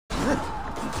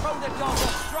Throw the dog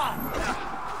off track!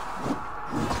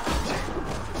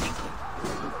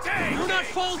 Do not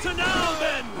falter now,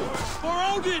 then! For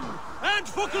Odin and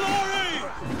for glory!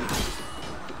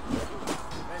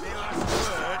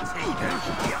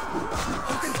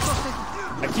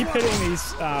 I keep hitting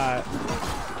these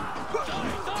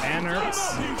banners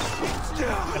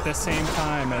at the same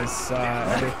time as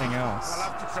everything else.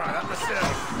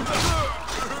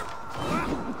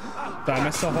 So I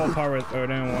missed the whole part with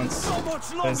Odin once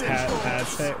his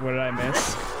pads hit. What did I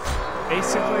miss?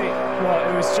 Basically,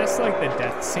 well, it was just like the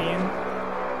death scene,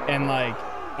 and like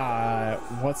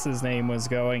what's his name was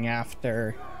going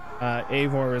after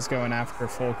Eivor was going after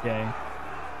Folke,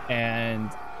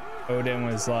 and Odin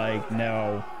was like,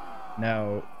 no,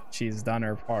 she's done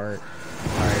her part.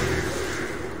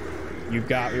 Like, you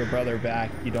got your brother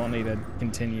back, you don't need to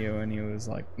continue. And he was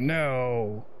like,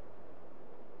 no.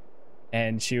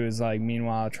 And she was like,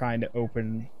 meanwhile, trying to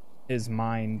open his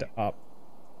mind up,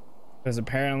 because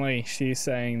apparently she's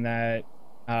saying that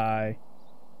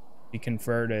he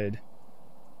converted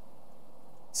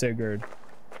Sigurd.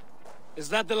 Is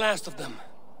that the last of them?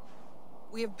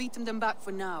 We have beaten them back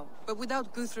for now, but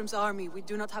without Guthrum's army, we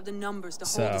do not have the numbers to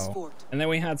hold this fort. And then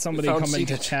we had somebody come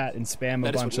into chat and spam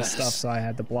a bunch of stuff, so I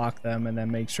had to block them and then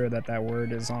make sure that that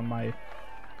word is on my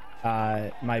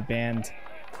my banned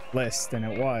list, and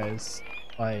it was.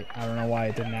 Like, I don't know why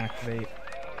it didn't activate.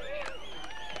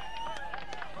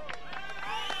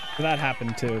 But that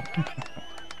happened too.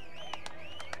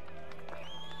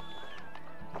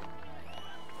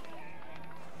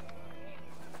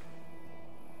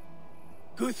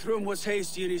 Guthrum was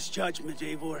hasty in his judgment,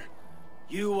 Eivor.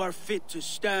 You are fit to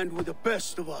stand with the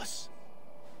best of us.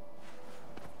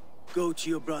 Go to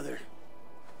your brother.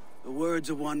 The words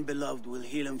of one beloved will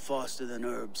heal him faster than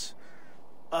herbs.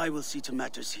 I will see to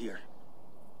matters here.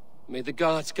 May the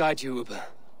gods guide you, Uber.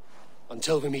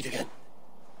 Until we meet again.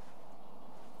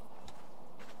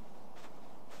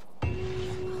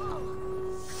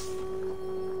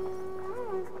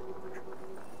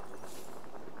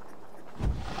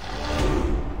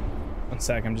 One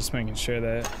sec, I'm just making sure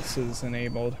that this is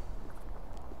enabled.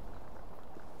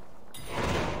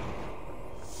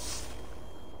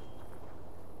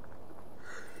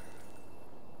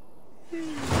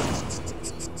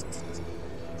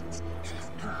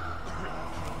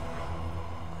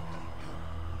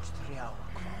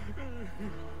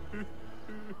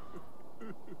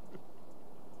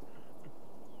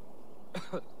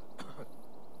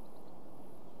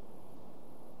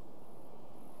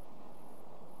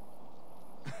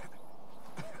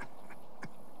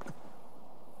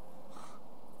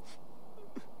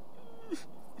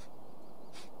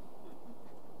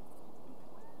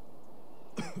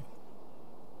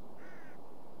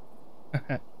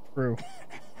 True.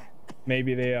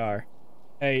 Maybe they are.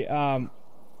 Hey,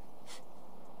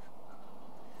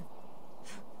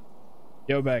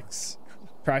 Yobex,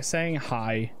 try saying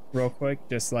hi real quick,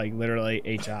 just like literally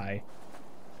HI.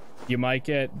 You might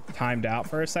get timed out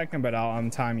for a second, but I'll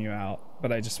untime you out.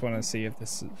 But I just want to see if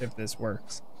this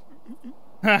works.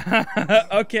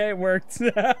 Okay, it worked.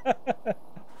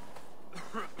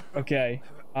 Okay.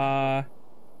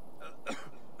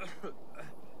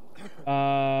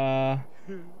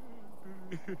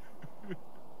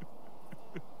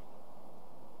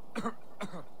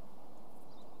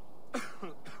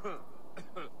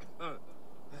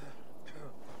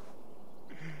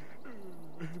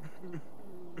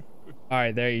 All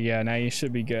right, there you go. Now you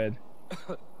should be good.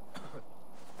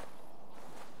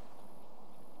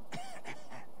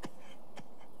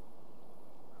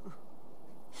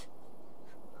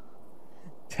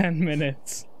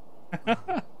 $10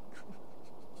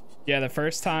 Yeah, the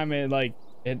first time it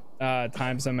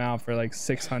times them out for like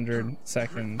 600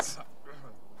 seconds,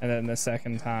 and then the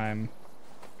second time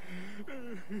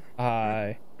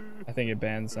I think it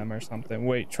bans them or something.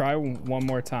 Wait, try one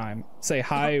more time. Say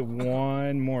hi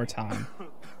one more time.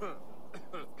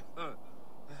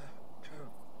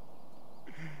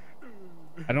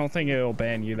 I don't think it'll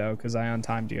ban you though, because I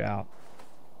untimed you out.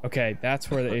 Okay, that's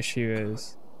where the issue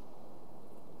is.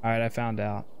 All right, I found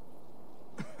out.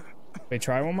 Wait,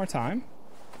 try one more time.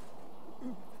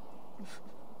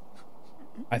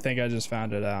 I think I just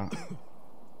found it out.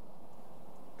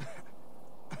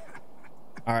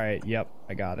 All right, yep,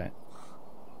 I got it.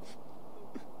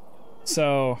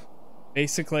 So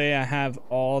basically I have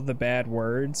all the bad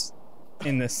words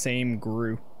in the same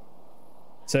group.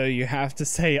 So you have to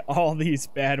say all these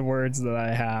bad words that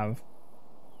I have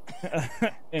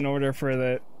in order for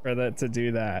that to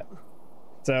do that.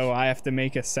 So I have to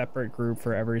make a separate group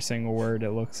for every single word, it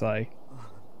looks like.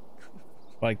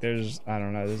 Like there's, I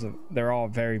don't know, they're all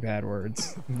very bad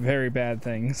words, very bad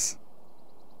things.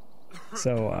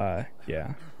 So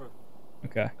yeah.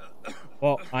 Okay.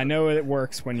 Well, I know it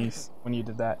works when you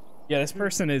did that. Yeah, this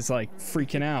person is like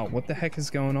freaking out. What the heck is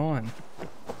going on?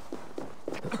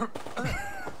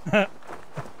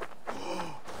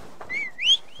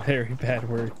 Very bad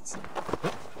words.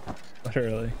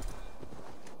 Literally.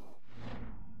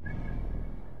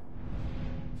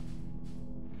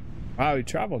 Wow, he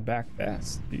traveled back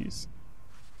fast. Jeez.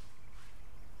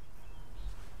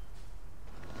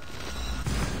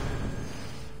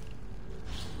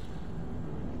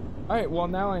 Alright, well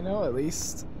now I know at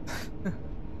least.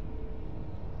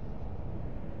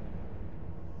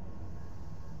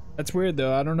 That's weird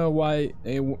though. I don't know why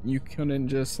you couldn't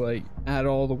just like add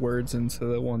all the words into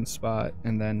the one spot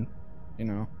and then, you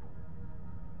know,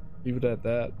 leave it at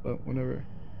that, but whatever.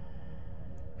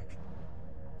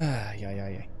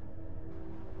 Yeah.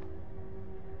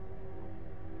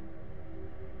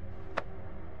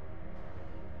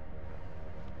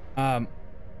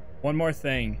 One more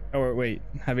thing. Oh wait,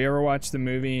 have you ever watched the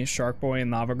movie Shark Boy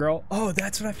and Lava Girl? Oh,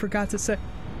 that's what I forgot to say.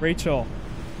 Rachel,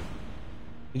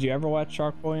 did you ever watch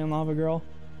Shark Boy and Lava Girl?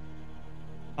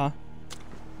 Huh?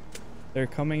 They're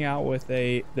coming out with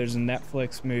there's a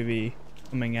Netflix movie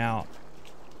coming out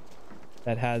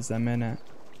that has them in it.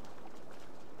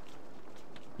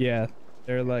 Yeah,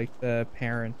 they're like the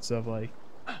parents of like,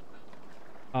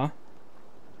 huh?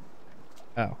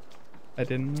 Oh, I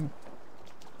didn't know.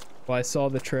 Well, I saw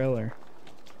the trailer.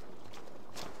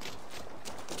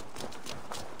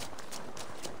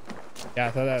 Yeah,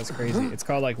 I thought that was crazy. It's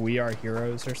called like We Are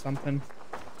Heroes or something.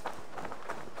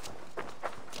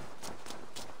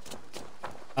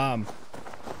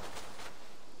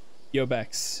 Yo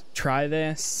Bex, try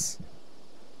this.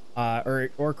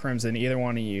 Or Crimson, either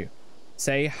one of you.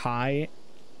 Say hi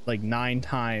like 9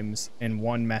 times in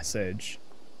one message.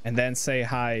 And then say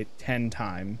hi 10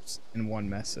 times in one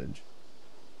message.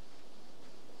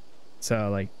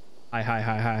 So like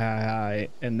hi,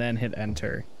 and then hit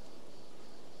enter.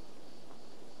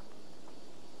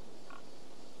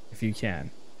 If you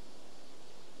can.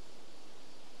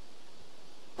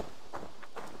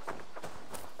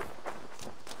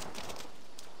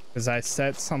 Because I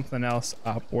set something else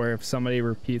up where if somebody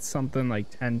repeats something like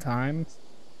 10 times,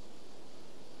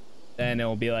 then it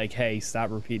will be like, hey, stop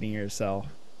repeating yourself.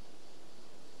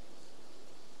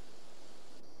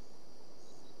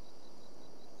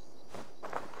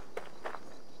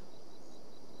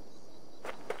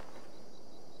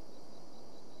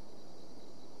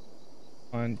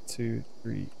 One, 2,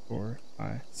 3, 4,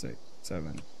 5, 6,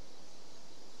 7,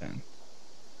 10.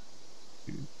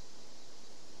 2.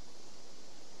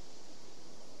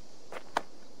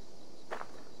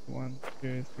 One,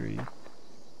 2, 3, 10.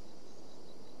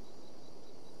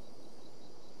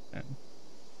 Let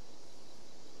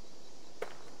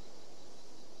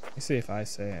me see if I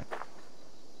say it. I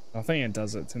don't think it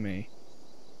does it to me.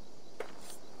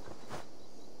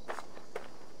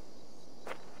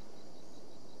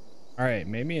 Alright,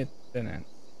 maybe it didn't.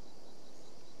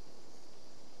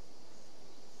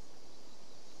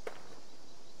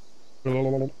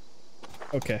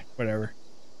 Okay, whatever.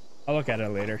 I'll look at it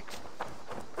later.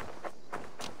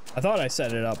 I thought I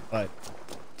set it up, but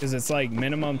because it's like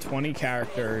minimum 20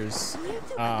 characters,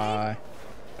 and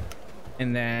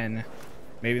then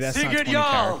maybe that's not 20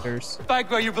 characters.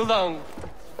 Back where you belong.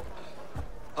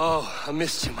 Oh, I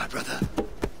missed you, my brother.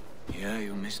 Yeah,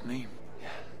 you missed me. Yeah.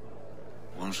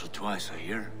 Once or twice, I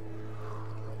hear.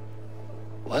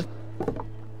 What?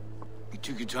 You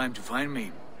took your time to find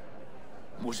me.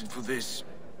 Was it for this?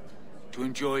 To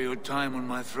enjoy your time on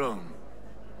my throne?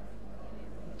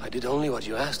 I did only what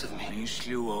you asked of me. And you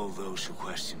slew all those who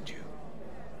questioned you.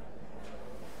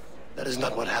 That is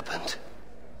not what happened.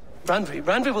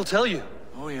 Randvi will tell you.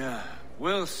 Oh yeah,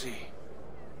 we'll see.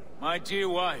 My dear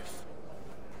wife,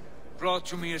 brought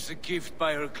to me as a gift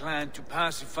by her clan to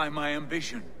pacify my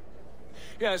ambition.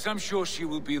 Yes, I'm sure she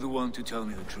will be the one to tell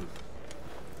me the truth.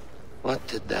 What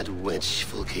did that witch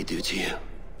Fulke do to you?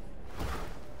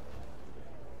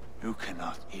 You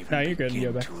cannot even you're good,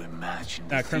 begin Yoba. to imagine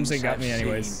Nah, the Crimson things got I've me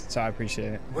anyways, seen. so I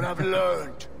appreciate it. What I've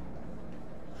learned.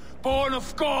 Born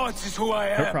of gods is who I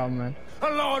am. No problem, man.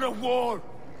 A lord of war.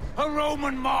 A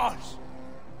Roman Mars.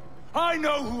 I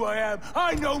know who I am.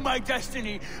 I know my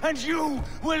destiny. And you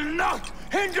will not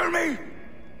hinder me!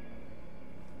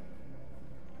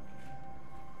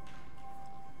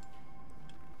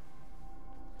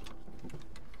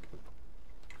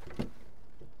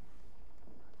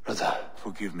 Brother.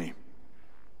 Forgive me.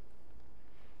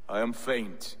 I am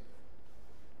faint.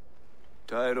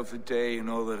 Tired of the day and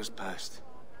all that has passed.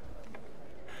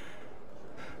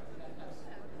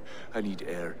 I need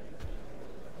air.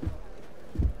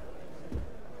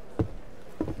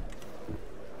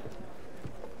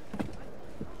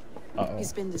 Uh-oh.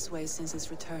 He's been this way since his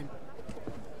return.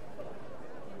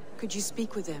 Could you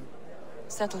speak with him?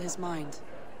 Settle his mind.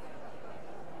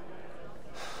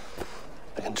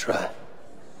 I can try.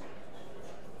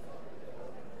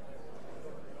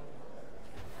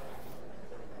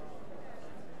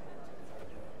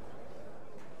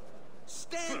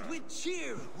 Stand with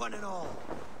cheer, one and all.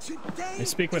 Today I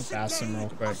speak with is a Basim day real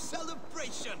quick. of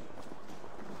celebration.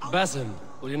 Basim,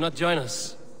 will you not join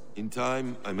us? In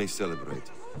time, I may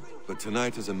celebrate, but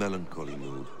tonight is a melancholy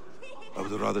mood. I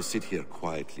would rather sit here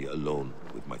quietly, alone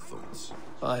with my thoughts.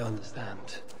 I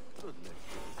understand.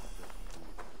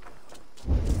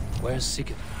 Where's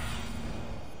Sigurd?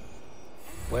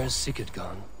 Where's Sigurd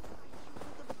gone?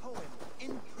 The poem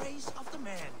in praise of the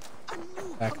man. A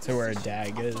new Back to where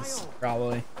composition Dag of my is, own.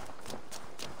 probably.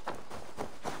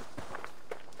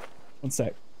 One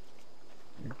sec.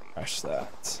 Crush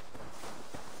that.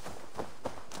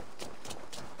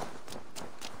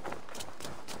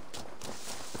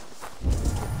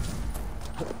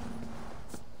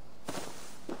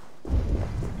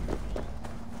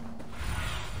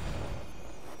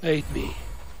 Aid me.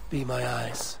 Be my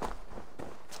eyes.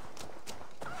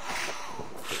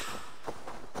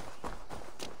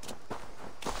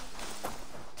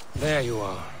 There you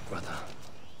are, brother.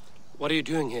 What are you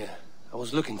doing here? I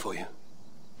was looking for you.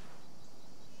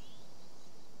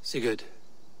 Sigurd.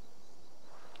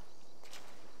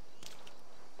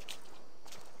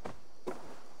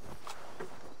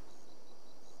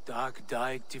 Dag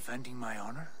died defending my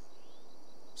honor?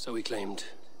 So he claimed.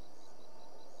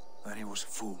 Then he was a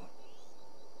fool.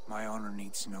 My honor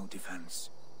needs no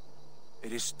defense.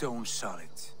 It is stone solid,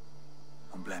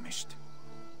 unblemished.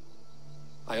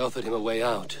 I offered him a way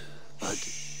out, but...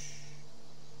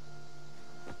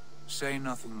 Say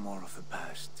nothing more of the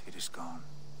past. It is gone.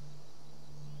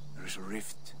 There is a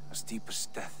rift as deep as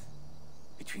death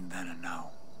between then and now.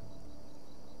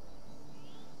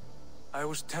 I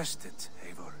was tested,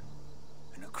 Eivor,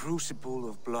 in a crucible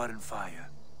of blood and fire.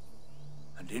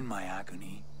 And in my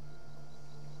agony,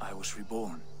 I was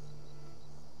reborn.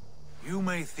 You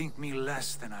may think me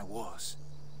less than I was,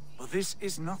 but this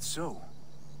is not so.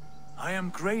 I am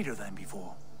greater than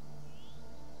before.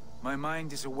 My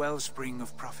mind is a wellspring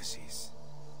of prophecies,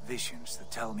 visions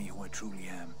that tell me who I truly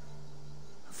am.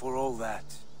 And for all that,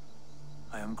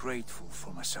 I am grateful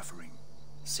for my suffering.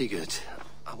 Sigurd,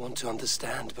 I want to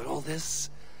understand, but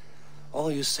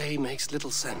all you say makes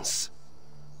little sense.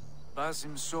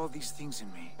 Basim saw these things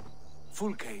in me.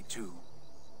 Fulke, too.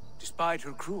 Despite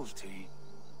her cruelty,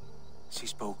 she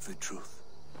spoke the truth.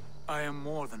 I am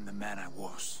more than the man I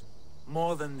was.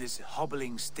 More than this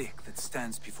hobbling stick that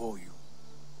stands before you.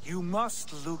 You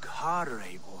must look harder,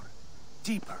 Eivor.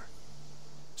 Deeper.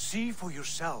 See for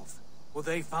yourself what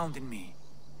they found in me.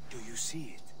 Do you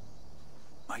see it?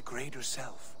 My greater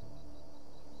self.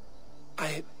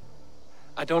 I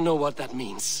don't know what that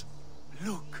means.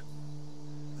 Look.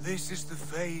 This is the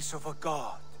face of a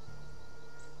god.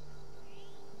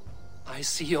 I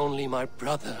see only my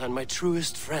brother and my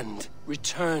truest friend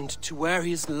returned to where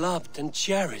he is loved and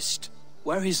cherished,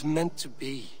 where he's meant to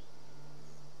be.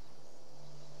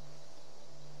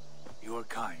 You are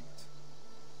kind,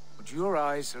 but your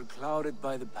eyes are clouded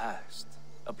by the past,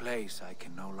 a place I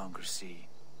can no longer see.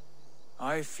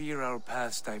 I fear our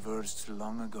paths diverged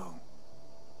long ago.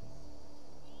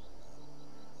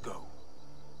 Go.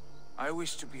 I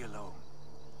wish to be alone.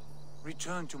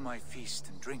 Return to my feast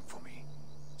and drink for me.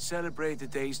 Celebrate the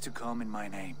days to come in my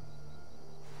name.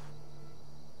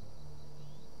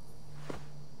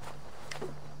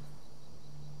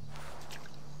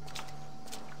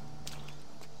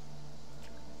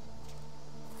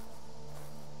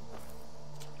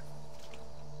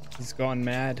 He's gone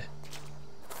mad.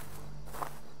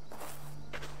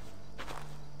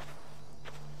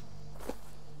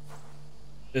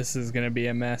 This is gonna be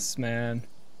a mess, man.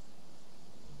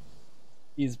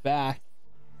 He's back.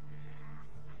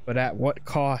 But at what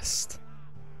cost?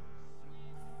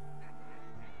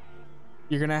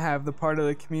 You're gonna have the part of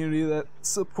the community that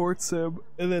supports him,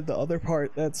 and then the other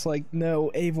part that's like,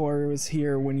 no, Eivor was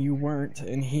here when you weren't,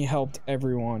 and he helped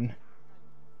everyone.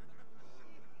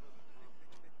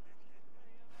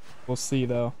 We'll see,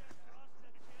 though.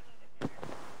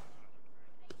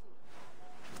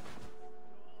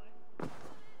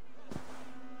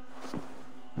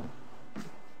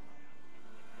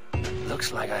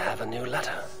 Looks like I have a new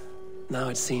letter. Now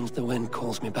it seems the wind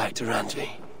calls me back to Randvi.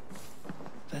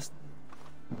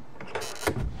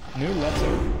 New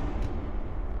letter.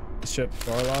 Ship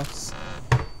Dorlof's.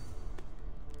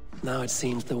 Now it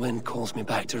seems the wind calls me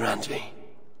back to Randvi.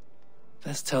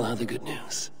 Best tell her the good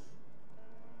news.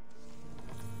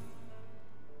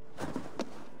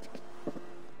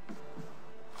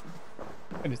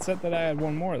 And it said that I had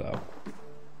one more, though.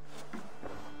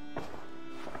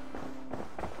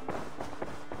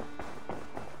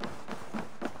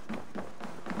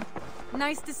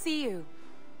 Nice to see you.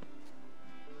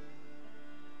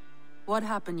 What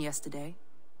happened yesterday?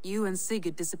 You and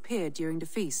Sigurd disappeared during the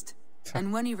feast.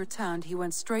 And when he returned, he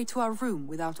went straight to our room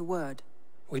without a word.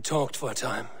 We talked for a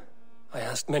time. I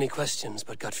asked many questions,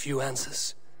 but got few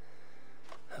answers.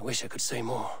 I wish I could say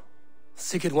more.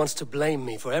 Sigurd wants to blame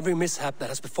me for every mishap that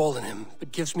has befallen him,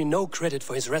 but gives me no credit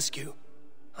for his rescue.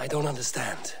 I don't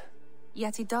understand.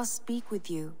 Yet he does speak with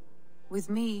you. With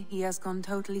me, he has gone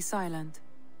totally silent.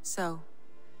 So,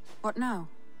 what now?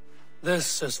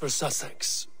 This is for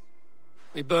Sussex.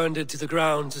 We burned it to the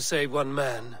ground to save one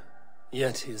man.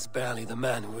 Yet he is barely the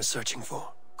man we were searching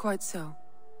for. Quite so.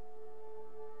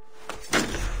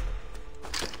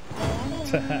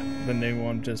 The new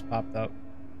one just popped up.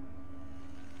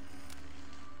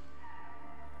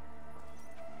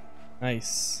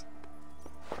 Nice.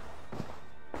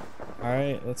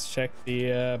 Alright, let's check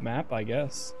the map, I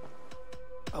guess.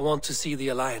 I want to see the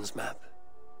Alliance map.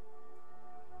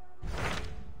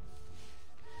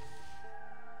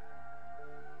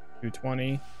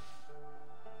 $220.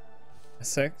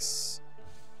 Essex.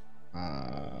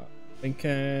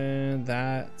 Thinking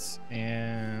that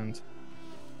and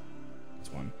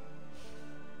this one.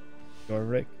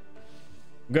 Jorvik.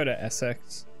 Go to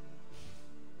Essex.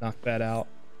 Knock that out.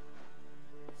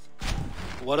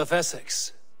 What of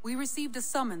Essex? We received a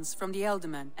summons from the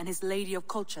Elderman and his Lady of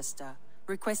Colchester,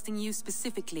 requesting you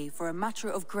specifically for a matter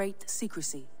of great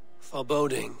secrecy.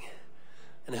 Foreboding.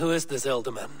 And who is this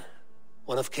Elderman?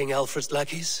 One of King Alfred's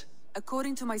lackeys?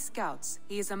 According to my scouts,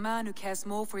 he is a man who cares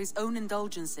more for his own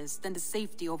indulgences than the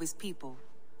safety of his people.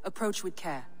 Approach with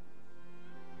care.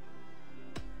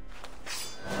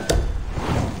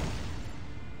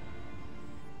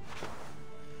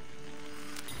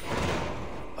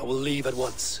 I will leave at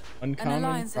once. Uncommon An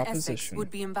alliance in proposition. Essex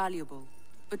would be invaluable,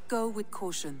 but go with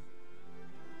caution.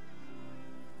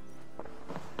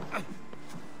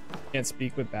 Can't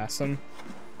speak with Bassam.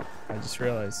 I just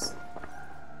realized.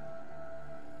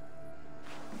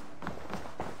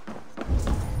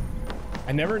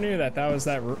 I never knew that was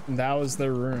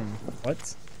the room.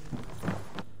 What?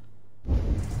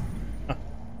 Huh.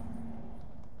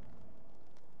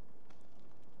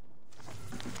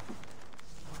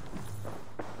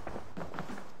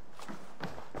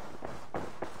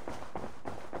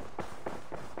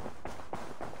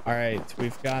 All right,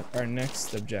 we've got our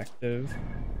next objective.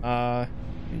 Let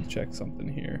me check something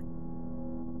here.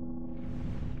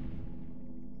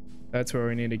 That's where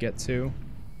we need to get to.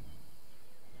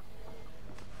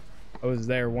 I was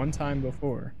there one time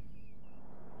before.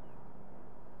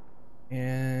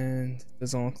 And it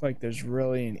doesn't look like there's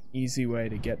really an easy way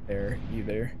to get there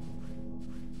either.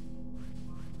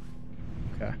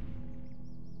 Okay.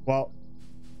 Well,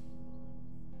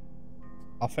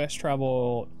 I'll fast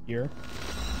travel here.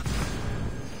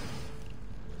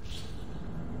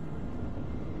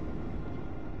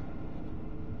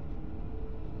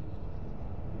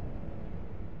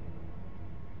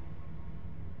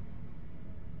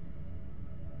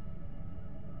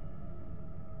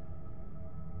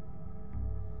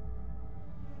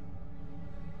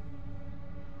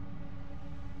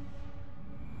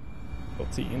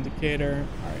 Indicator.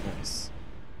 All right, nice.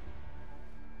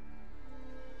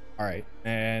 All right,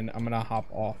 and I'm gonna hop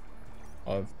off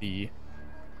of the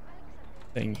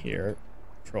thing here.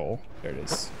 Control. There it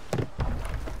is.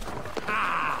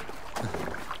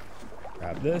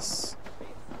 Grab this.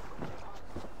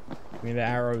 Give me the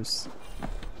arrows.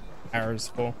 Arrows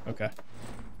full. Okay.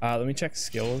 Let me check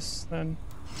skills then.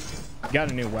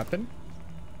 Got a new weapon.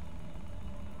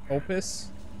 Opus.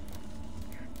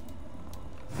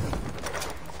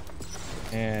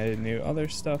 And new other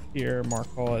stuff here.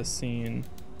 Markle has seen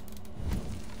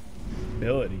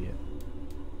ability.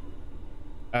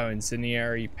 Oh,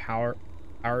 incendiary power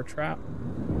trap.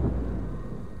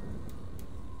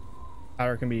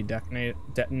 Powder can be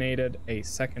detonated a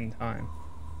second time.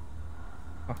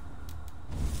 Huh.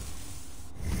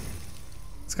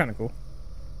 It's kind of cool.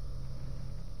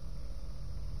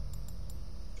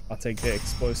 I'll take the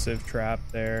explosive trap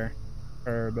there.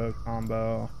 Turbo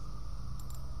combo.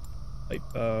 Light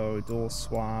bow, dual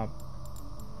swap.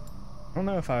 I don't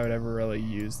know if I would ever really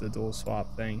use the dual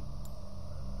swap thing.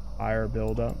 Fire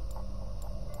buildup.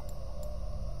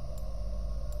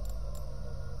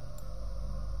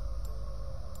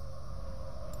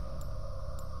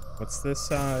 What's this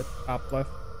top left?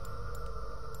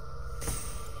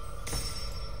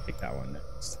 that one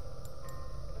next.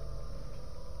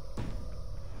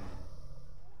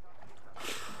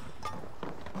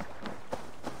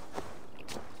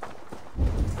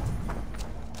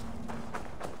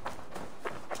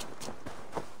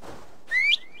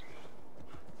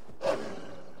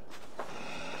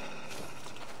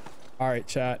 All right,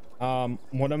 chat.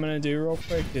 What I'm gonna do real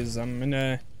quick is I'm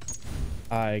gonna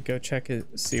go check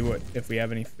it, see if we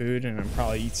have any food, and I'll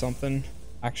probably eat something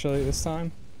actually this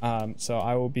time. So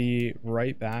I will be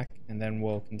right back, and then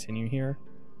we'll continue here.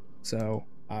 So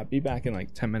be back in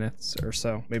like 10 minutes or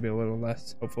so, maybe a little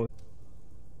less, hopefully.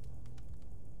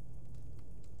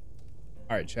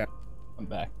 All right, chat. I'm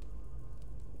back.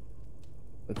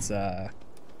 Let's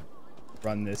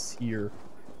run this here.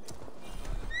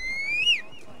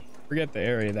 Forget the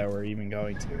area that we're even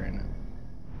going to right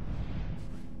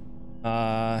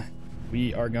now.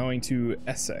 We are going to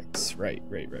Essex. Right.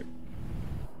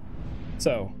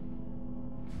 So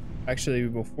actually,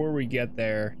 before we get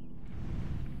there,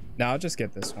 now I'll just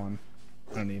get this one.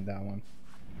 I don't need that one.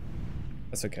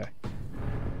 That's okay.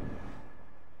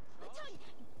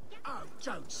 Oh,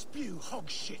 don't spew hog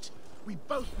shit. We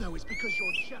both know it's because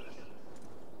you're jealous.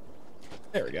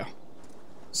 There we go.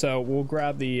 So we'll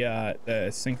grab the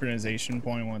synchronization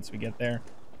point once we get there.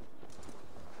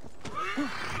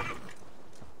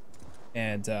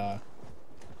 And kind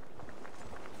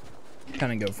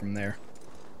of go from there.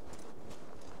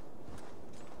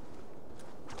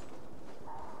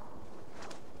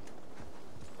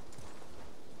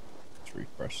 Let's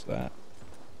refresh that.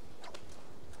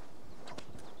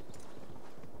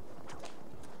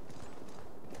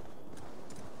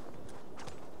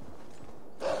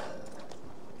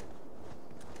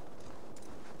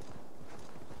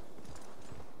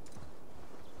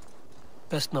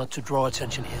 Best not to draw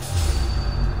attention here.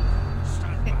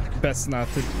 Best not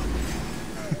to.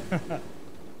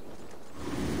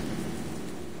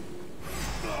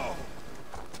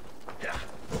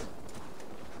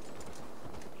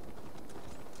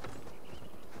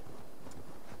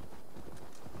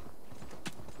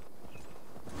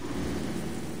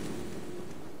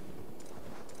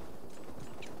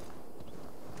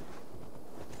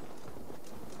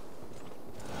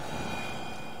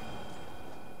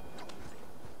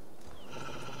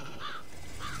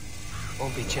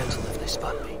 Won't be gentle if they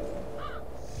spot me.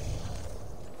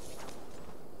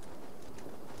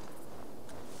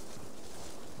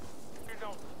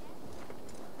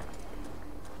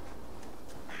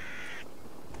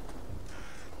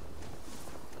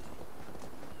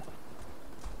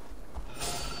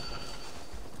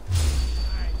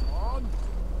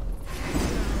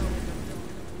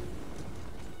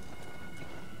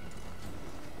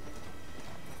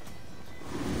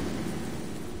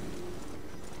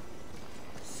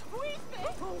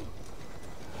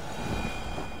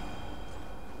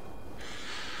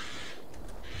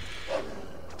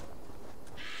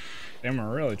 Damn,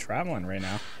 we're really traveling right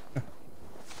now.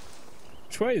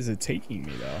 Which way is it taking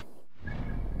me though?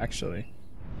 Actually.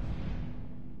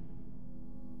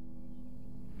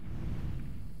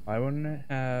 Why wouldn't it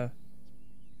have...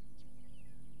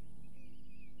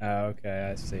 Oh, okay,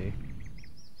 I see.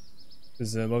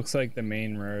 Because it looks like the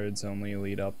main roads only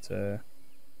lead up to...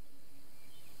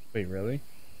 Wait, really?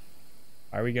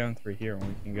 Why are we going through here when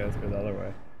we can go through the other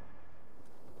way?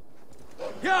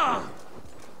 Yeah!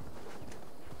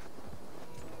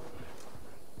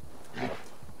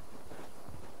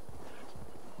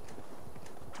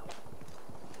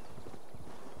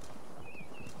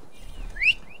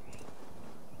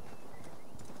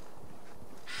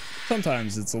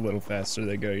 Sometimes it's a little faster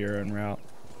to go your own route.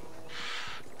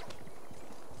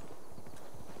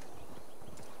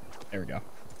 There we go.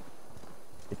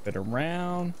 Flip it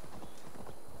around.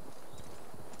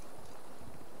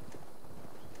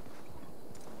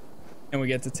 And we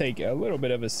get to take a little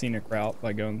bit of a scenic route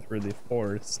by going through the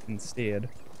forest instead.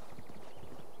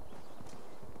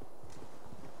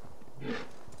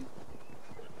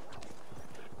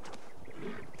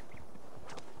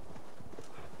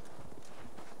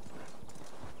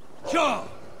 Sure. I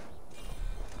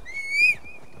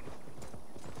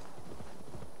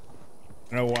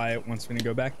don't know why it wants me to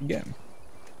go back again.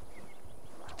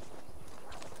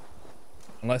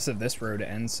 Unless if this road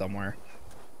ends somewhere.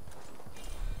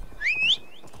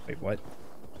 Wait, what?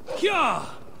 Yeah.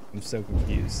 I'm so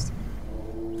confused.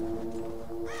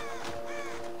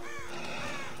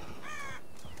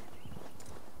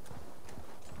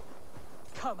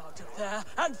 Come out of there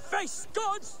and face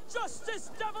God's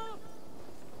justice, devil!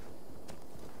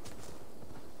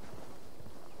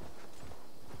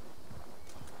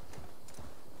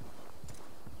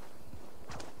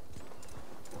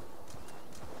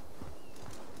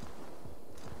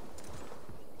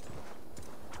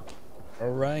 All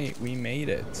right, we made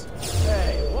it.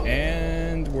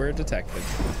 And we're detected.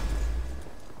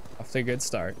 Off to a good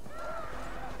start.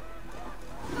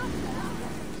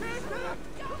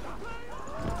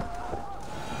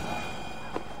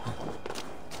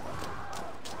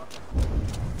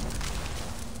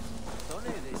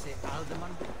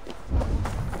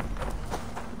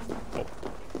 Oh.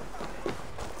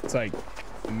 It's like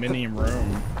a mini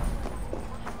room.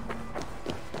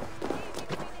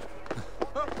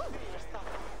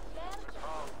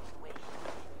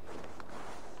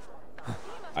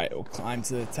 Alright, we'll climb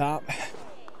to the top.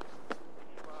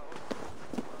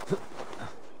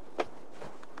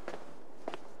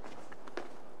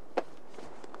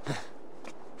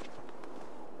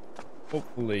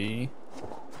 Hopefully.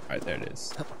 Alright, there it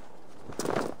is.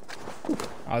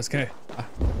 I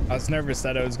was nervous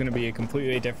that it was gonna be a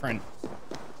completely different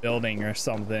building or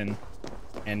something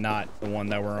and not the one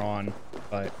that we're on,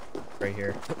 but right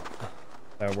here.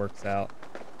 That works out.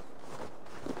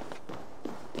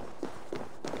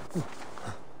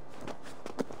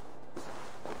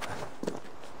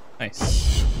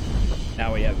 Nice.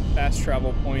 Now we have a fast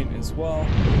travel point as well.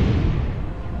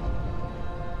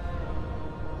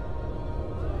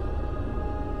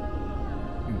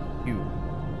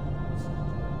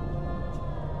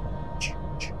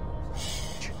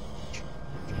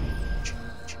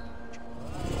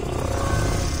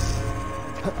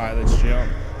 Alright, let's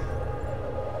jump.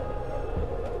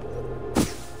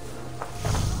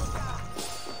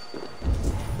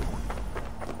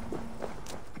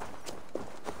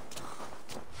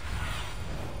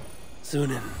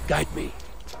 Sunan, guide me.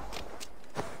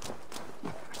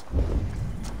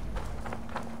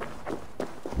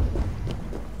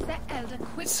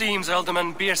 It seems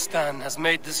Elderman Bierstan has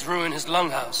made this ruin his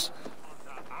longhouse.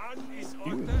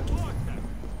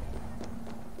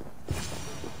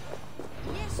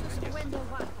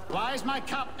 Why is my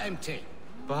cup empty?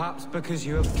 Perhaps because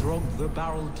you have drugged the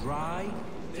barrel dry?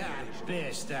 Dad,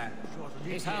 Bierstan.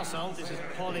 His household is as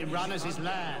poorly run as his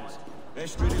lands.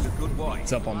 Estrid is a good wife.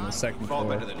 It's up on the second floor.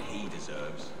 Far better than he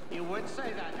deserves. You would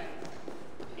say that,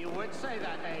 You would say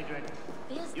that, Adrian.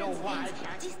 Your wife.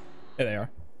 Here they are.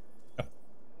 Oh.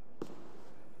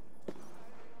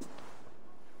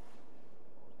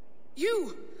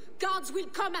 You! Gods will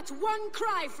come at one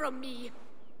cry from me!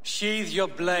 Sheathe your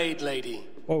blade, lady.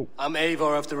 Whoa. I'm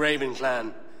Eivor of the Raven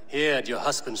clan, here at your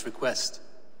husband's request.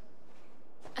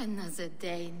 Another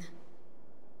Dane.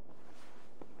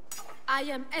 I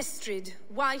am Estrid,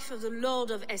 wife of the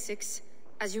Lord of Essex.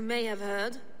 As you may have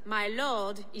heard, my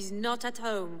lord is not at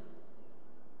home.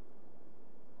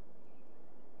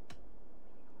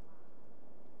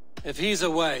 If he's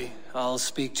away, I'll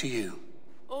speak to you.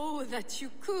 Oh, that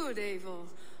you could, Eivor.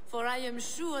 For I am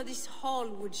sure this hall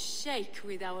would shake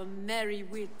with our merry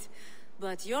wit.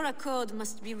 But your accord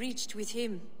must be reached with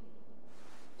him.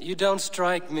 You don't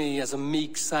strike me as a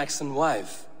meek Saxon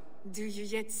wife. Do you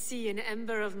yet see an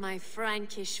ember of my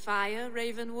Frankish fire,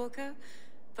 Ravenwalker?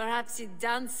 Perhaps it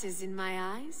dances in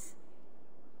my eyes?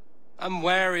 I'm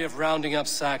wary of rounding up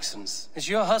Saxons. Is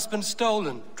your husband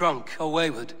stolen, drunk, or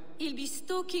wayward? He'll be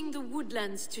stalking the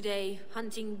woodlands today,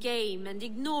 hunting game and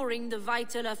ignoring the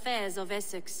vital affairs of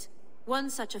Essex.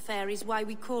 One such affair is why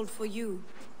we called for you.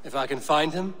 If I can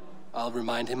find him, I'll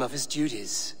remind him of his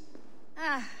duties.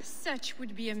 Ah, such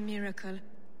would be a miracle.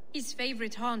 His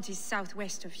favorite haunt is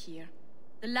southwest of here.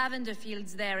 The lavender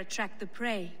fields there attract the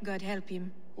prey, God help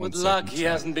him. With luck, he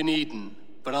hasn't been eaten,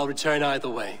 but I'll return either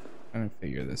way. I'm gonna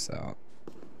figure this out.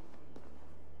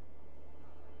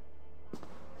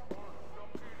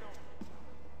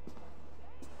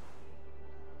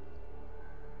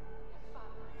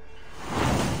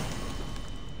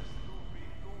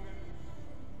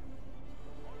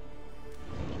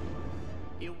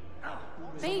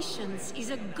 Patience is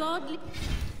a godly...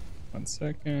 1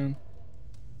 second.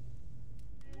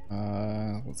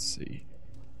 Let's see.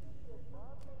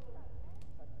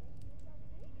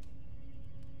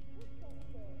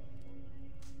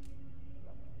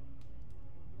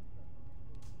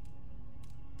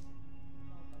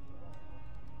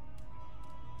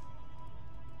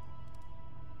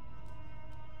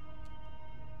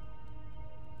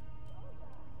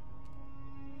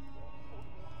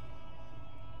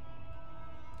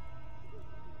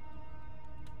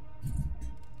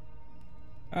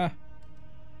 Ah.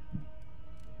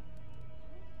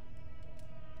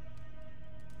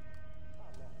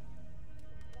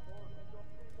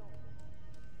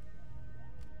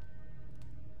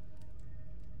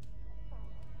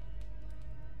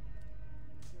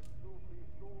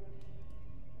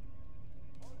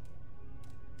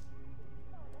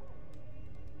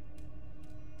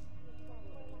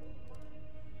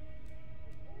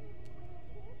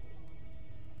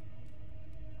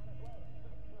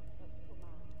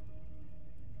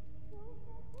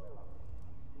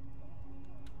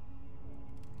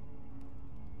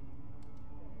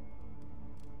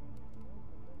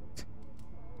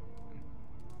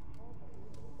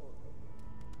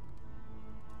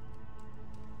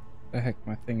 The heck,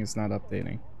 my thing is not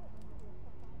updating.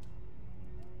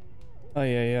 Oh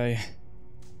yeah.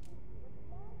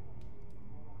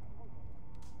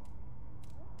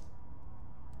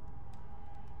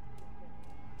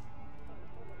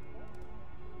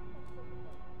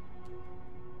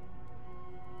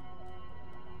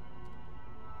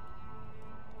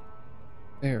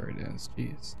 There it is,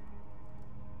 jeez.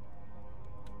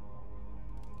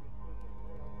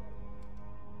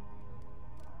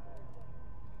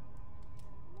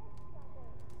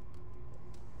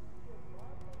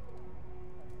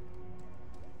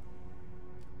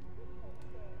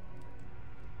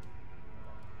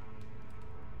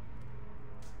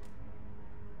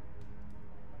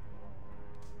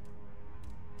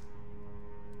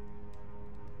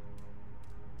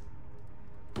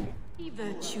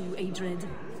 Virtue, Adred.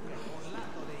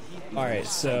 Alright,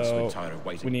 so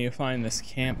we need to find this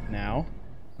camp now.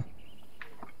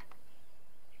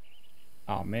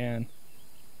 Oh man.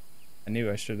 I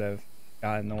knew I should have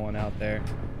gotten the one out there.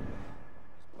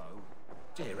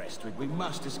 Dear Estrid, we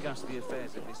must discuss the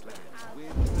affairs of this land.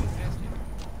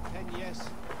 Yes.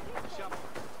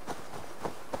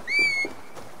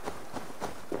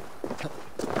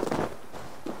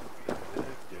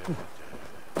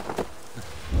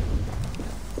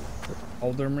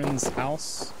 Alderman's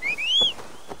house.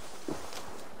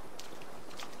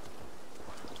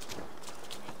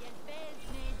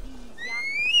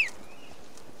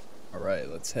 All right,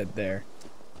 let's head there.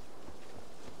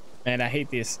 And I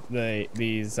hate these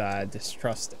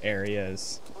distrust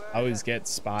areas. I always get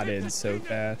spotted so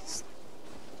fast.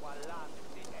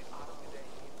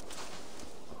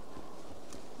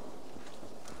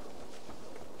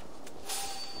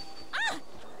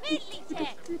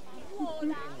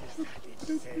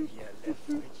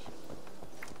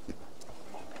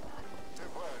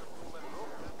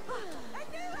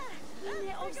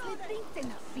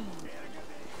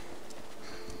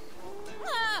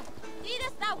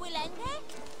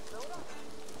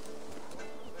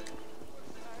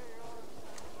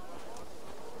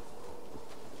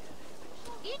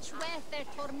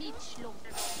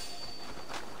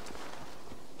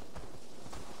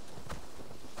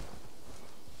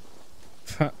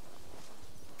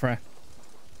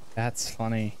 That's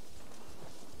funny.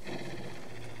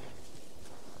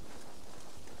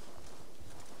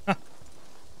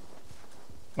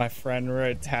 My friend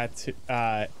wrote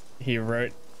he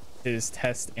wrote his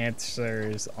test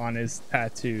answers on his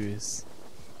tattoos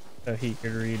so he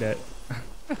could read it.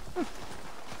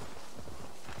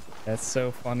 That's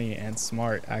so funny and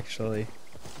smart, actually.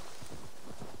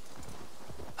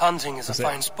 Hunting is a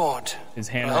fine sport. His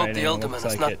I hope handwriting the Alderman looks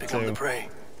has like not it become the too. prey.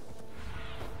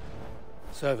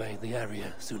 Survey the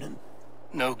area, Sunan.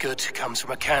 No good comes from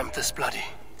a camp this bloody.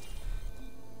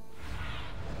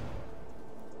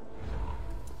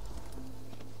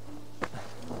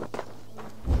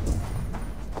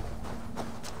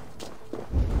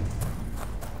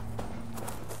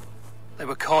 They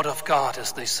were caught off guard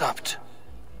as they supped.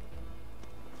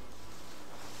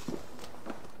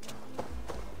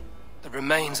 The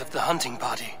remains of the hunting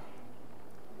party.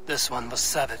 This one was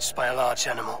savaged by a large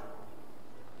animal.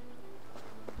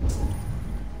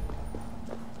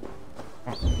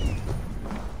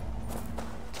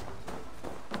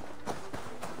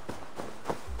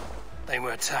 They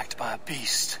were attacked by a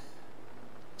beast.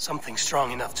 Something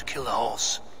strong enough to kill a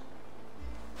horse.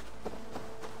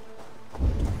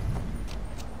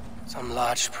 Some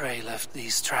large prey left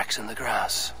these tracks in the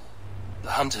grass.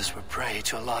 The hunters were prey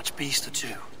to a large beast or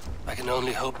two. I can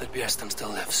only hope that Björnstam still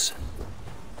lives.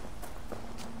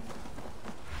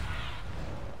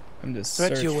 I'm just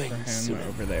Spread searching your for him wings, Sunan.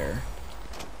 over there.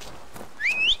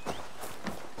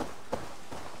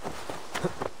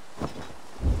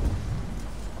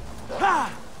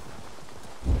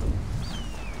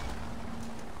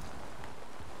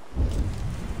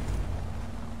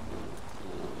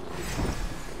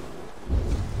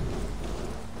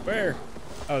 Where?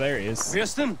 Oh, there he is.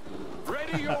 Björnstam?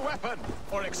 Ready your weapon,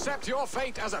 or accept your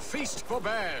fate as a feast for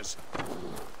bears.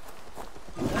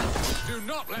 Do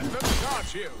not let them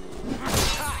charge you.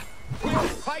 Ha! We'll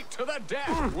fight to the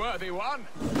death, worthy one.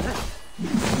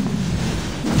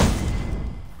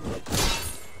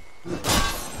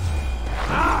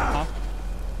 Huh?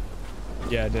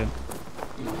 Yeah, I did.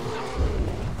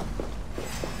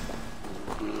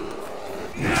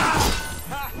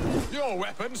 Ha! Your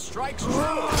weapon strikes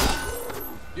true.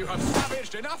 You have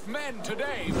savaged enough men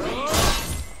today,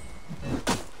 beast.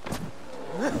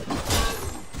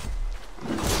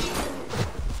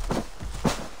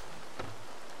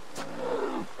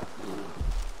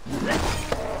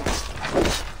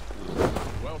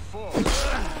 Well fought.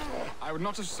 I would would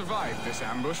not have survived this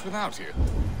ambush without you.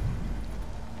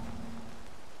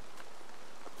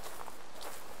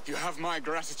 You have my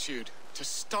gratitude to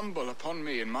stumble upon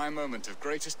me in my moment of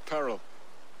greatest peril.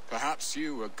 Perhaps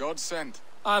you were God-sent.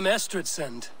 I'm Estrid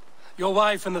sent. Your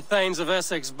wife and the Thanes of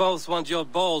Essex both want your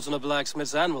balls on a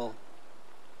blacksmith's anvil.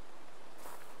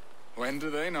 When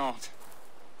do they not?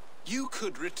 You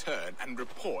could return and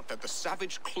report that the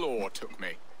savage Claw took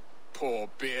me. Poor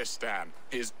Beerstan,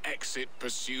 his exit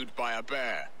pursued by a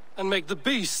bear. And make the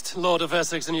beast Lord of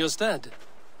Essex in your stead.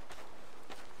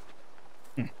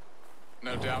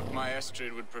 No doubt my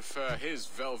Estrid would prefer his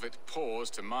velvet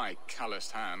paws to my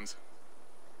calloused hands.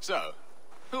 So,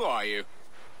 who are you?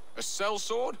 A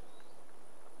sellsword?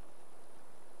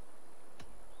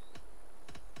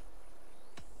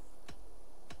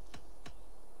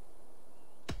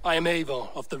 I am Eivor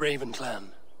of the Raven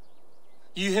clan.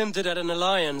 You hinted at an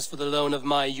alliance for the loan of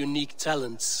my unique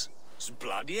talents.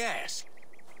 Blood, yes.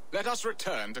 Let us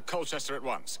return to Colchester at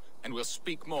once, and we'll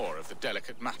speak more of the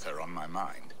delicate matter on my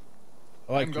mind.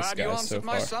 I'm glad you answered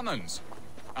my summons.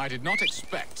 I did not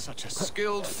expect such a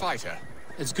skilled fighter.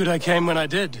 It's good I came when I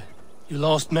did. You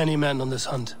lost many men on this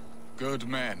hunt. Good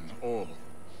men, all.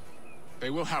 They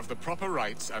will have the proper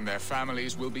rights, and their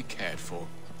families will be cared for.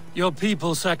 Your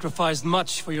people sacrificed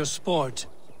much for your sport.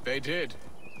 They did.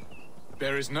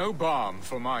 There is no balm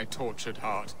for my tortured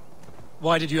heart.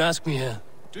 Why did you ask me here?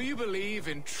 Do you believe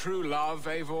in true love,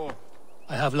 Eivor?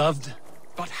 I have loved.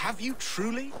 But have you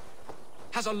truly?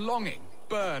 Has a longing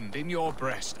burned in your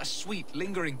breast, a sweet,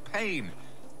 lingering pain,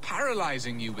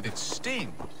 paralyzing you with its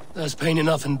sting? There's pain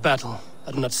enough in battle.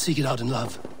 I do not seek it out in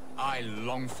love. I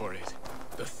long for it.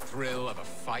 The thrill of a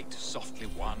fight softly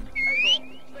won.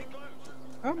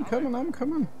 I'm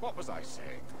coming. What was I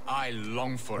saying? I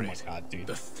long for it. Oh my god, dude.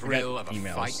 The thrill of a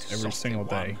fight every single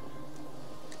day.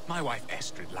 My wife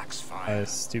Estrid lacks fire. A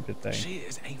stupid thing. She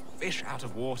is a fish out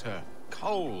of water,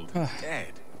 cold,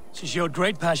 dead. She showed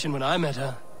great passion when I met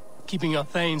her, keeping your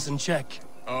Thanes in check.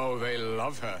 Oh, they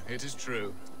love her, it is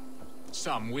true.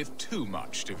 Some with too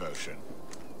much devotion.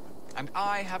 And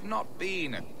I have not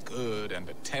been a good and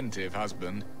attentive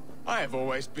husband. I have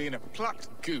always been a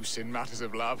plucked goose in matters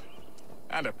of love.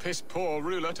 And a piss-poor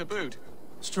ruler to boot.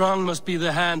 Strong must be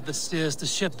the hand that steers the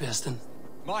ship, Beerstan.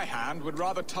 My hand would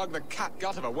rather tug the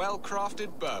catgut of a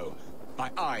well-crafted bow, my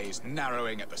eyes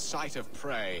narrowing at the sight of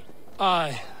prey.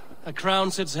 Aye, a crown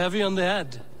sits heavy on the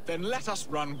head. Then let us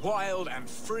run wild and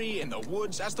free in the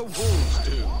woods as the wolves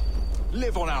do.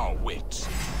 Live on our wits.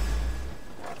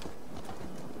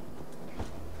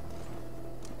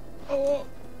 Oh,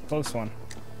 close one.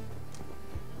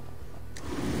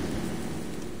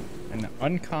 An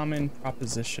uncommon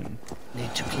proposition.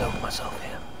 Need to cloak myself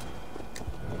here.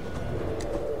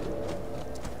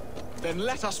 Then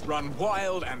let us run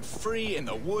wild and free in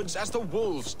the woods as the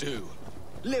wolves do.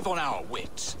 Live on our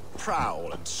wits,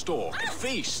 prowl and stalk and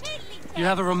feast. You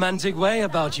have a romantic way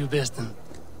about you, Beerstan.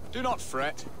 Do not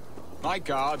fret. My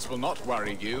guards will not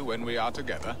worry you when we are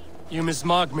together. You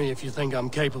mismark me if you think I'm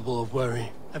capable of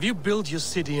worry. Have you built your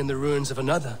city in the ruins of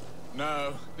another?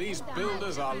 No, these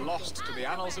builders are lost to the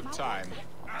annals of time.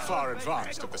 Far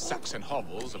advanced of the Saxon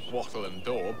hovels of Wattle and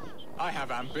Daub, I have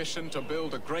ambition to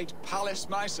build a great palace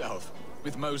myself,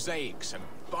 with mosaics and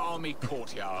balmy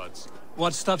courtyards.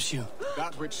 What stops you?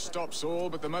 That which stops all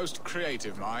but the most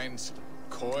creative minds.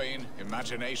 Coin,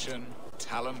 imagination,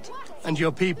 talent. And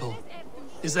your people?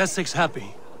 Is Essex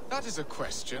happy? That is a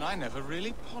question I never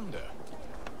really ponder.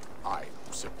 I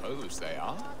suppose they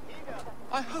are.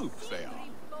 I hope they are.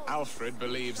 Alfred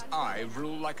believes I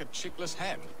rule like a chickless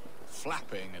hen,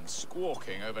 flapping and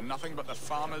squawking over nothing but the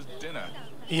farmer's dinner.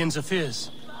 He interferes?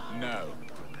 No,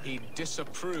 he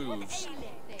disapproves.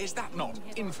 Is that not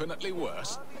infinitely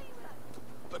worse?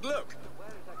 But look,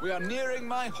 we are nearing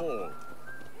my hall.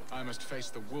 I must face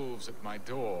the wolves at my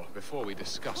door before we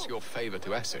discuss your favor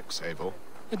to Essex, Eivor.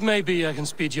 It may be I can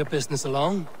speed your business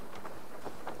along.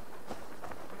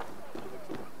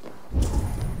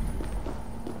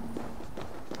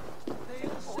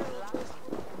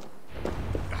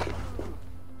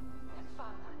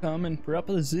 Common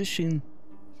proposition.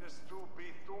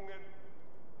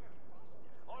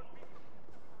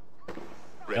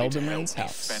 Ready to help Elderman's me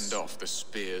house. fend off the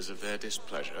spears of their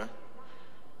displeasure?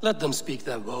 Let them speak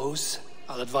their woes.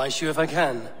 I'll advise you if I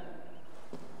can.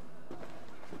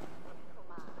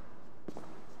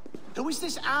 Who is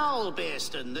this owl,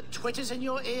 Beerstan, that twitters in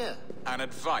your ear? An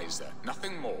advisor,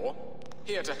 nothing more.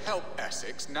 Here to help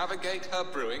Essex navigate her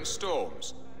brewing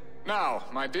storms. Now,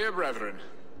 my dear brethren,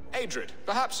 Adrid,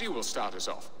 perhaps you will start us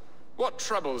off. What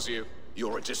troubles you?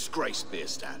 You're a disgrace,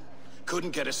 Beerstan.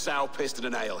 Couldn't get a sow pissed in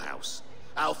an alehouse.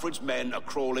 Alfred's men are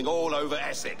crawling all over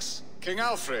Essex. King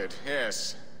Alfred,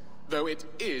 yes. Though it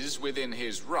is within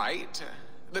his right,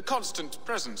 the constant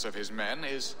presence of his men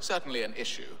is certainly an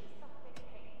issue.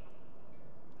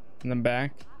 In the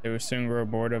back, they would soon grow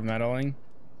bored of meddling.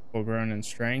 Full grown in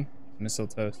strength,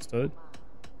 mistletoe stood.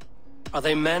 Are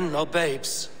they men or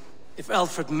babes? If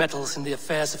Alfred meddles in the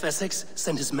affairs of Essex,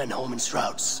 send his men home in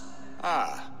shrouds.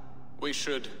 Ah, we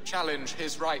should challenge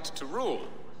his right to rule.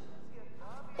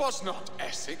 Was not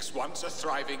Essex once a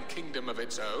thriving kingdom of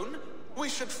its own? We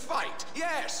should fight,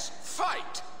 yes,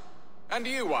 fight! And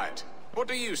you, Wyatt, what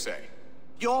do you say?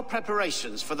 Your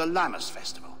preparations for the Lammas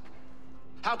festival.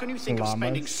 How can you think of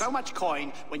spending so much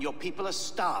coin when your people are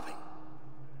starving?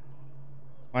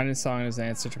 Wine and song is the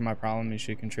answer to my problem. You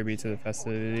should contribute to the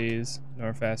festivities,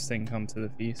 nor fasting come to the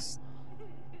feast.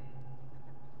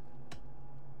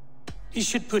 He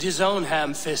should put his own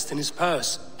ham fist in his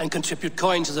purse and contribute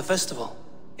coin to the festival.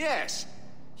 Yes.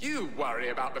 You worry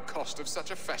about the cost of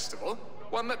such a festival,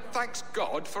 one that thanks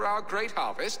God for our great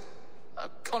harvest.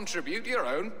 Contribute your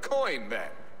own coin, then.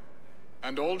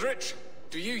 And Aldrich,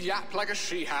 do you yap like a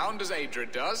she-hound as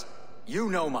Adred does? You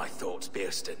know my thoughts,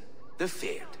 Bearston. The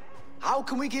feared. How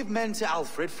can we give men to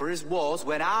Alfred for his wars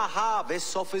when our harvest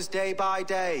suffers day by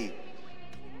day?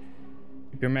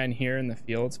 Keep your men here in the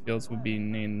fields. Fields would be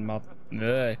mean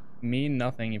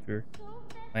nothing if your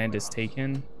land is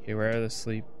taken. Okay, where are the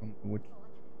sleep?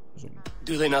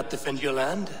 Do they not defend your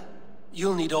land?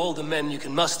 You'll need all the men you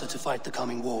can muster to fight the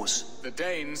coming wars. The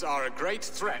Danes are a great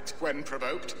threat when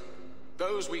provoked.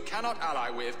 Those we cannot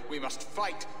ally with, we must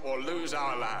fight or lose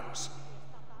our lands.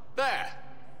 There.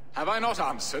 Have I not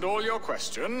answered all your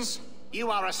questions? You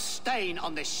are a stain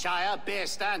on this shire,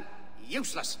 Bearstan.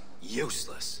 Useless.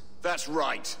 Useless? That's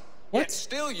right. What? Yet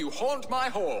still you haunt my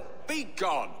hall. Be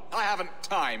gone. I haven't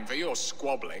time for your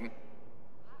squabbling.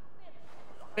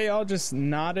 They all just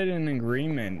nodded in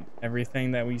agreement,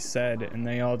 everything that we said, and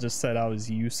they all just said I was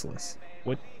useless.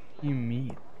 What do you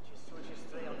mean?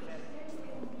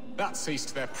 That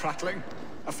ceased their prattling.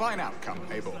 A fine outcome,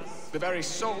 Eivor. The very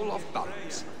soul of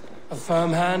balance. A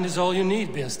firm hand is all you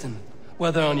need, Bearston.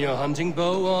 Whether on your hunting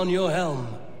bow or on your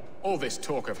helm. All this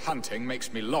talk of hunting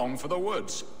makes me long for the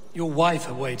woods. Your wife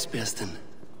awaits, Bearston.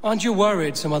 Aren't you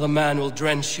worried some other man will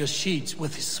drench your sheets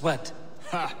with his sweat?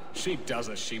 Ha! She does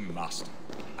as she must.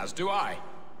 As do I.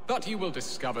 But you will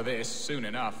discover this soon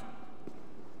enough.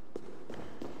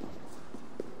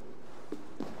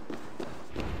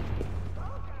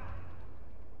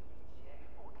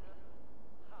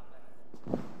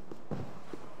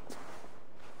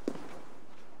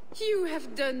 You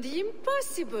have done the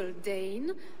impossible,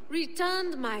 Dane.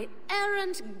 Returned my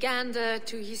errant gander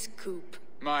to his coop.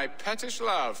 My pettish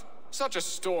love. Such a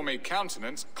stormy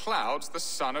countenance clouds the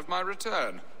sun of my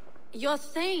return. Your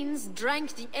thanes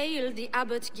drank the ale the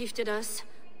abbot gifted us.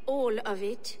 All of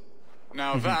it.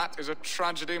 Now that is a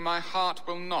tragedy my heart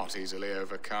will not easily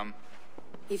overcome.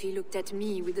 If he looked at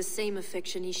me with the same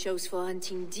affection he shows for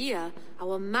hunting deer,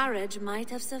 our marriage might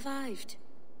have survived.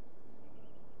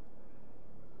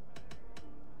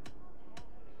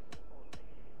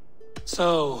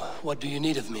 So, what do you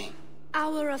need of me?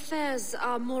 Our affairs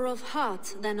are more of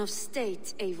heart than of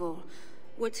state, Eivor.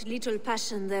 What little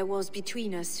passion there was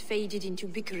between us faded into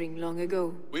bickering long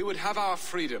ago. We would have our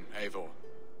freedom, Eivor.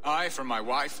 I from my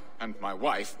wife, and my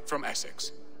wife from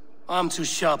Essex. I'm too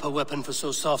sharp a weapon for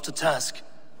so soft a task.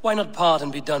 Why not part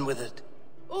and be done with it?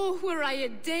 Oh, were I a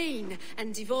Dane,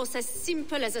 and divorce as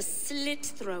simple as a slit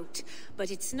throat.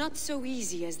 But it's not so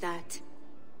easy as that.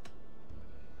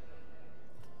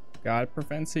 God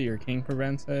prevents it, your king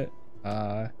prevents it.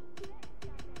 Your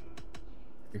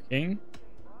king?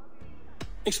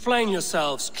 Explain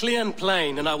yourselves, clear and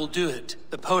plain, and I will do it.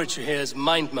 The poetry here is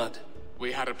mind mud.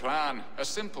 We had a plan, a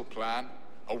simple plan.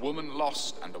 A woman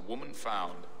lost and a woman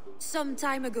found. Some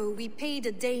time ago, we paid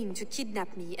a Dane to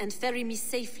kidnap me and ferry me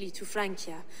safely to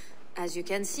Francia. As you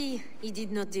can see, he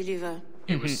did not deliver.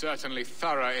 He was certainly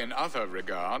thorough in other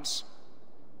regards.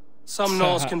 Some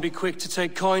Norse can be quick to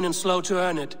take coin and slow to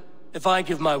earn it. If I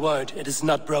give my word, it is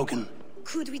not broken.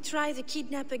 Could we try the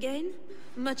kidnap again?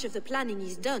 Much of the planning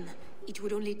is done. It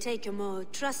would only take a more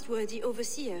trustworthy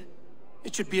overseer.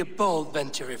 It should be a bold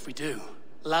venture if we do.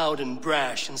 Loud and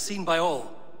brash and seen by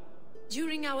all.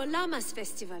 During our Lammas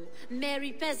festival,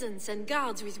 merry peasants and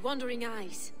guards with wandering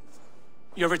eyes.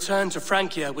 Your return to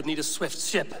Francia would need a swift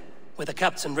ship, with a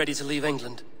captain ready to leave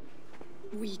England.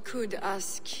 We could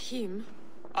ask him.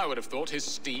 I would have thought his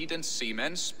steed and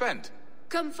seamen spent.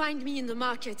 Come find me in the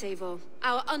market, Eivor.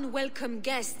 Our unwelcome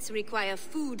guests require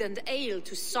food and ale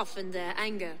to soften their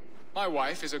anger. My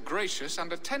wife is a gracious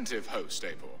and attentive host,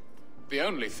 Eivor. The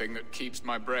only thing that keeps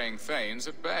my braying thanes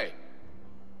at bay.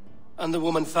 And the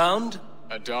woman found?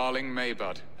 A darling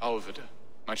Maybud, Alvida,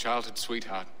 my childhood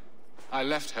sweetheart. I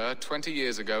left her 20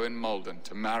 years ago in Malden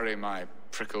to marry my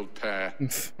prickled pear.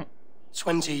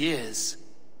 20 years?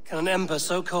 Can an ember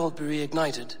so cold be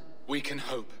reignited? We can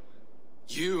hope.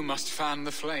 You must fan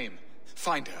the flame.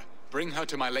 Find her, bring her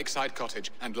to my lakeside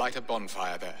cottage, and light a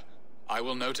bonfire there. I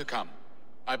will know to come.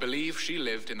 I believe she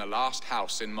lived in the last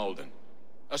house in Malden.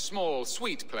 A small,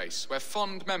 sweet place where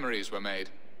fond memories were made.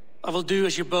 I will do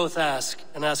as you both ask,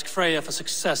 and ask Freya for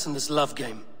success in this love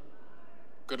game.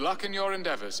 Good luck in your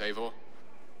endeavors, Eivor.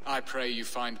 I pray you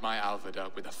find my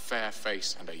Alvida with a fair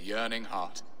face and a yearning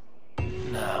heart.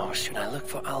 Now, should I look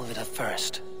for Alvida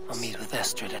first, or meet with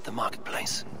Estrid at the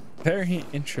marketplace? Very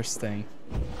interesting.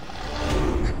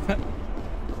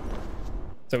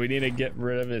 So we need to get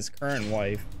rid of his current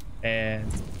wife and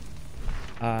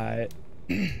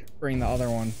bring the other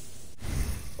one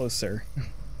closer.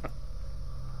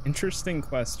 Interesting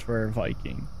quest for a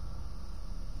Viking.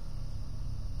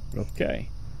 Okay.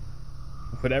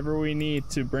 Whatever we need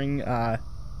to bring the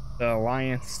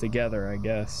alliance together, I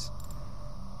guess.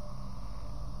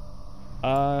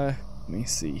 Let me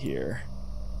see here.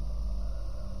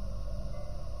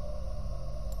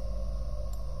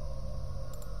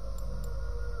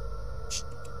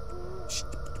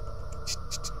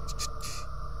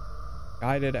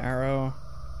 Guided arrow.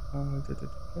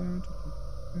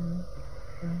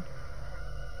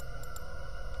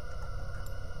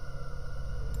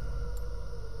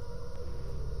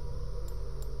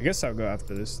 I guess I'll go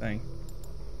after this thing.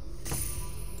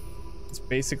 It's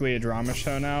basically a drama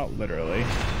show now, literally.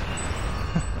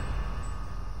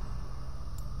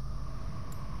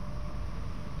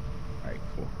 Alright,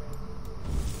 cool.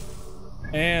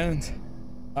 And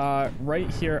right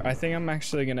here, I think I'm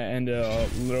actually gonna end it a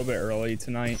little bit early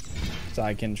tonight so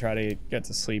I can try to get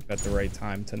to sleep at the right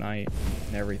time tonight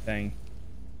and everything.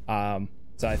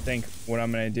 So I think what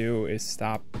I'm gonna do is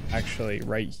stop actually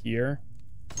right here,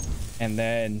 and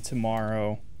then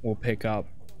tomorrow we'll pick up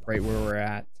right where we're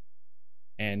at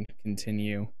and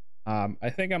continue. I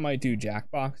think I might do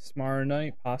Jackbox tomorrow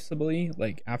night, possibly,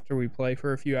 like after we play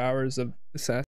for a few hours of Assassin's